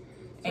piece.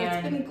 So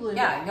it's been glued.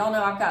 Yeah, y'all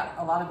know I've got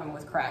a lot of them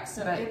with cracks,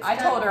 but I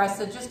told her, I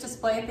said, just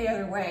display it the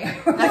other way.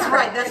 That's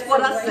right, that's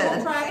what I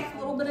said. Crack, a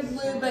little bit of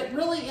glue, but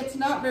really it's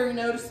not very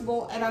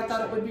noticeable, and I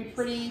thought it would be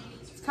pretty.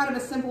 It's kind of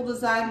a simple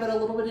design, but a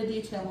little bit of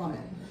detail on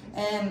it.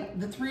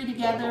 And the three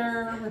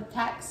together with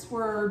tax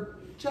were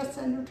just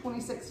under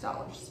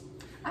 $26.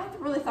 I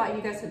really thought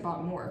you guys had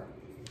bought more.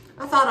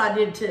 I thought I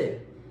did too.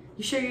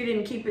 You sure you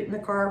didn't keep it in the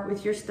car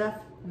with your stuff?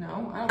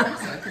 No, I don't think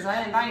so, because I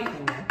didn't buy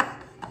anything there.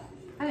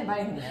 I didn't buy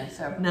anything there,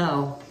 so.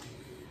 No.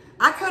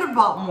 I could have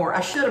bought more.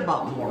 I should have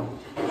bought more.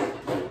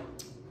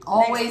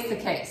 Always the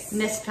case.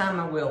 Next time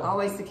I will.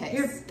 Always the case.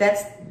 Here,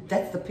 that's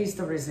the piece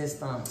de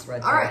resistance right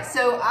there. All right,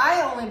 so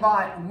I only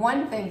bought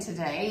one thing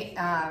today,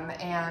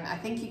 and I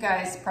think you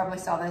guys probably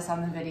saw this on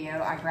the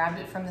video. I grabbed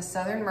it from the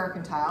Southern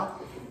Mercantile,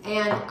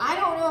 and I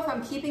don't know if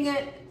I'm keeping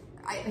it.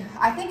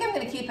 I think I'm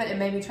gonna keep it and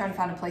maybe try and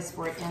find a place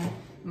for it in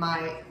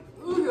my,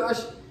 oh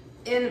gosh,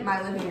 in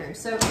my living room.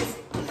 So it's,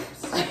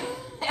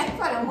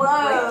 if I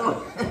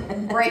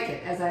don't break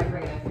it as I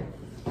bring it up here.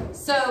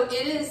 So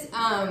it is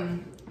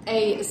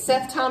a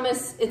Seth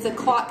Thomas, it's a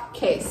clock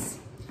case.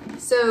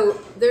 So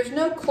there's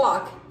no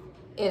clock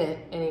in it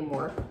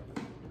anymore.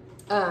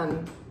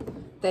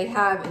 They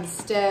have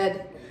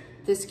instead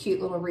this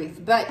cute little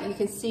wreath, but you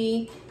can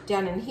see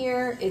down in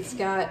here, it's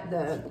got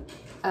the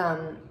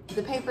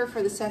paper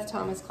for the Seth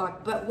Thomas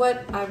clock. But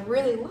what I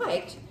really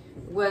liked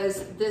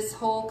was this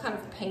whole kind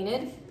of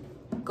painted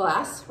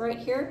glass right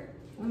here.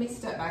 Let me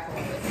step back a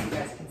little bit so you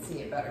guys can see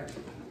it better.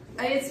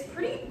 It's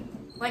pretty,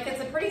 like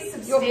it's a pretty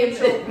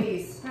substantial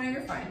piece. No,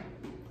 you're fine.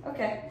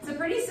 Okay. It's a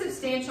pretty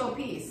substantial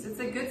piece. It's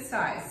a good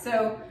size.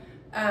 So,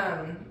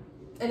 and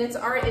it's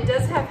already, it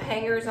does have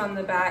hangers on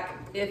the back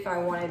if I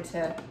wanted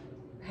to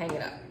hang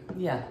it up.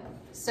 Yeah.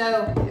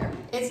 So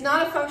it's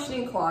not a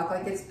functioning clock,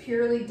 like it's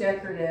purely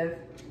decorative,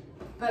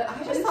 but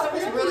I just thought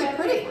it was really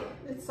pretty.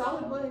 It's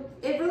solid wood.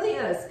 It really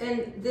is.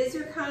 And these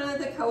are kind of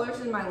the colors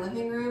in my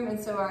living room. And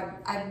so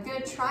I'm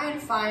gonna try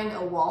and find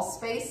a wall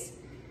space,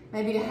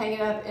 maybe to hang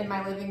it up in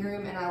my living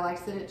room. And I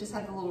liked that it just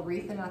had the little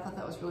wreath in it. I thought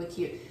that was really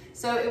cute.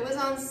 So it was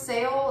on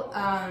sale.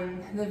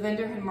 The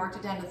vendor had marked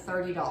it down to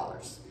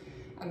 $30,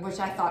 which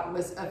I thought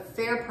was a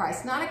fair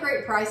price. Not a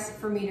great price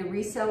for me to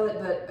resell it,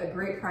 but a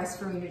great price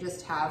for me to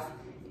just have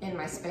in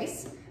my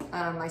space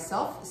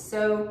myself.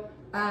 So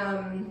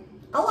I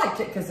liked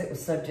it because it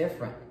was so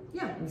different.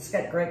 yeah, It's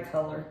got great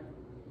color.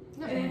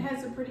 And it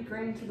has a pretty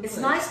grain to the It's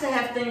wood. nice to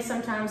have things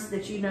sometimes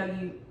that you know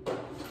you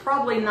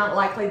probably not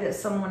likely that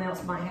someone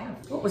else might have.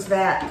 What was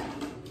that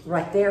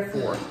right there for?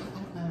 I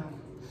don't know.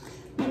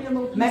 Maybe a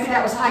little piece Maybe that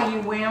on was how top.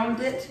 you wound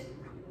it.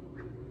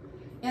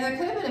 Yeah, there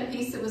could have been a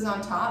piece that was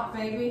on top,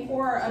 maybe.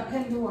 Or a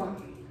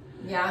pendulum.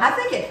 Yeah. I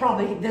think it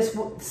probably, this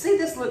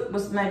look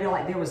was maybe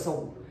like there was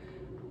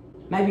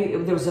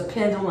a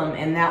pendulum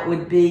and that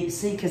would be,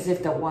 see, because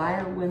if the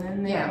wire went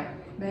in there. Yeah,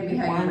 maybe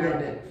how you wound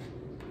round it.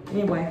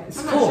 Anyway, it's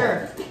I'm cool. not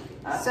sure.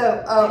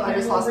 So, oh, I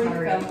just lost my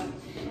ring.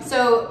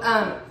 So,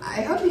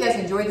 I hope you guys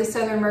enjoyed the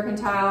Southern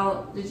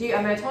Mercantile. Did you? I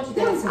mean, I told you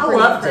they had some I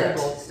pretty loved it.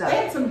 incredible stuff. They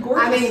had some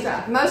gorgeous I mean,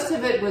 stuff. most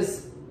of it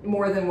was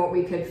more than what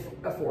we could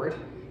afford,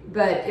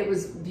 but it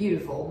was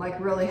beautiful, like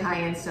really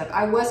high-end stuff.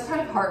 I was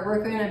kind of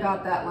heartbroken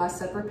about that Last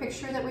Supper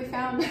picture that we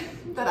found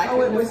that I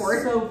couldn't it was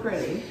afford. so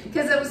pretty.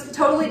 Because it was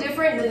totally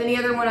different than any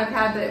other one I've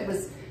had, but it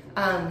was,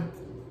 I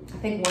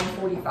think,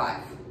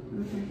 $145.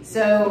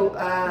 So,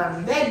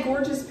 They had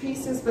gorgeous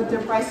pieces, but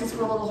their prices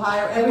were a little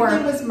higher. They were.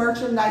 Everything was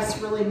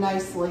merchandised really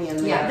nicely in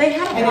there. Yeah, They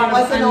had And a lot it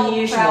of wasn't all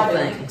unusual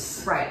crowded.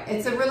 things. right.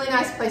 It's a really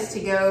nice place to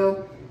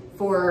go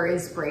for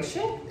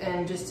inspiration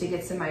and just to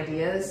get some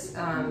ideas.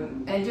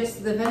 And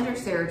just the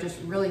vendors there are just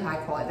really high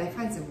quality. They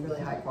find some really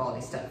high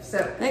quality stuff.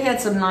 So They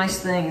had some nice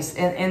things,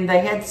 and they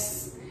had,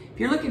 if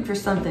you're looking for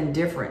something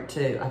different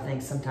too, I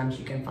think sometimes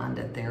you can find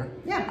it there.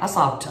 Yeah. I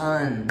saw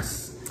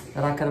tons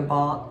that I could have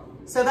bought.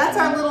 So that's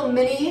our little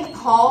mini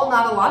haul.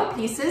 Not a lot of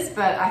pieces,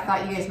 but I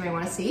thought you guys may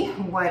want to see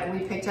what we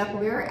picked up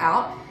when we were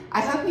out.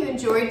 I hope you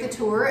enjoyed the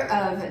tour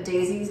of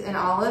Daisies and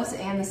Olives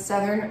and the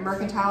Southern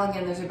Mercantile.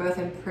 Again, those are both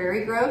in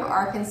Prairie Grove,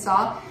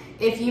 Arkansas.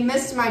 If you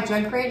missed my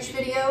Junk Ranch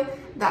video,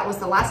 that was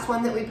the last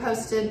one that we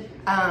posted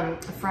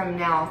from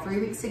now 3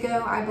 weeks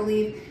ago, I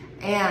believe.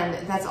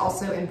 And that's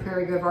also in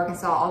Prairie Grove,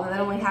 Arkansas, although that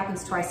only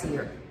happens twice a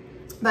year.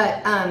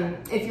 But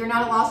if you're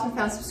not a Lost and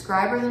Found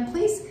subscriber, then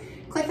please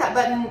click that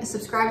button,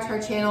 subscribe to our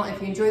channel.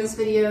 If you enjoy this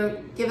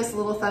video, give us a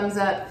little thumbs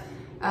up.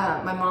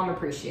 My mom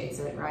appreciates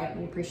it, right?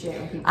 We appreciate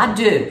when people I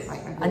do.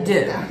 like my I videos. do.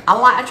 Yeah.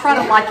 I try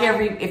to like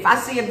if I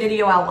see a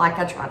video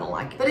I try to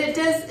like it. But it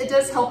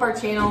does help our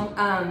channel.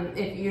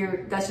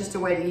 That's just a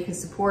way that you can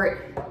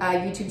support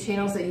YouTube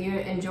channels that you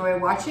enjoy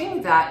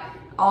watching. That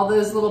all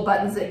those little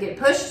buttons that get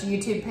pushed,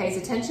 YouTube pays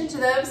attention to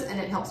those, and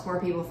it helps more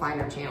people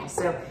find our channel.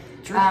 So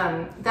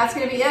that's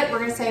gonna be it. We're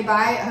gonna say bye.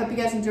 I hope you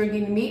guys enjoyed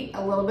getting to meet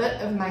a little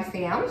bit of my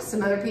fam,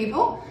 some other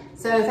people.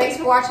 So thanks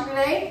for watching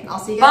today. I'll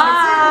see you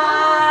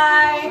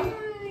guys next time. Bye.